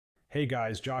Hey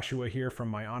guys, Joshua here from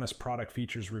My Honest Product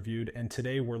Features Reviewed, and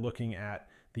today we're looking at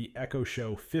the Echo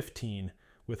Show 15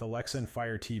 with Alexa and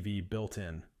Fire TV built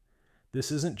in.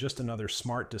 This isn't just another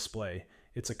smart display,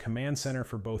 it's a command center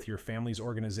for both your family's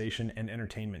organization and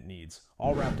entertainment needs,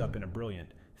 all wrapped up in a brilliant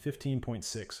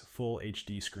 15.6 Full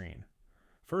HD screen.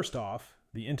 First off,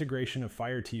 the integration of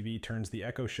Fire TV turns the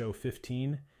Echo Show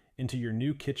 15 into your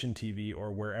new kitchen TV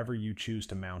or wherever you choose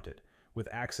to mount it, with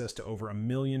access to over 1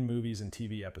 million movies and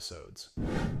TV episodes.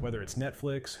 Whether it's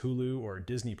Netflix, Hulu, or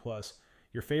Disney+,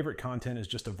 your favorite content is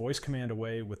just a voice command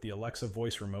away with the Alexa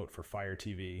voice remote for Fire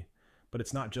TV. But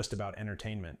it's not just about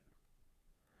entertainment.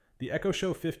 The Echo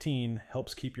Show 15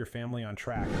 helps keep your family on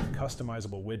track with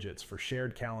customizable widgets for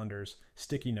shared calendars,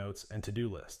 sticky notes, and to-do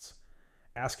lists.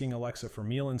 Asking Alexa for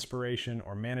meal inspiration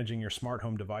or managing your smart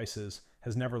home devices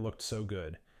has never looked so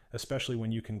good, especially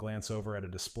when you can glance over at a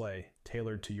display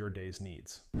tailored to your day's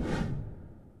needs.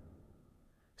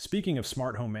 Speaking of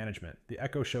smart home management, the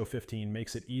Echo Show 15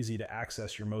 makes it easy to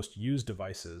access your most used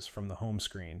devices from the home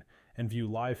screen and view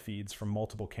live feeds from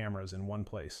multiple cameras in one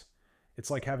place. It's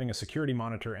like having a security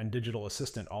monitor and digital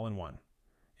assistant all in one.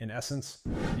 In essence,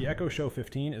 the Echo Show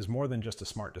 15 is more than just a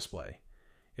smart display.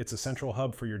 It's a central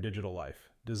hub for your digital life,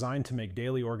 designed to make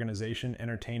daily organization,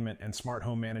 entertainment, and smart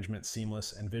home management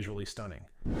seamless and visually stunning.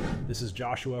 This is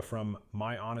Joshua from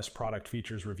My Honest Product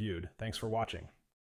Features Reviewed. Thanks for watching.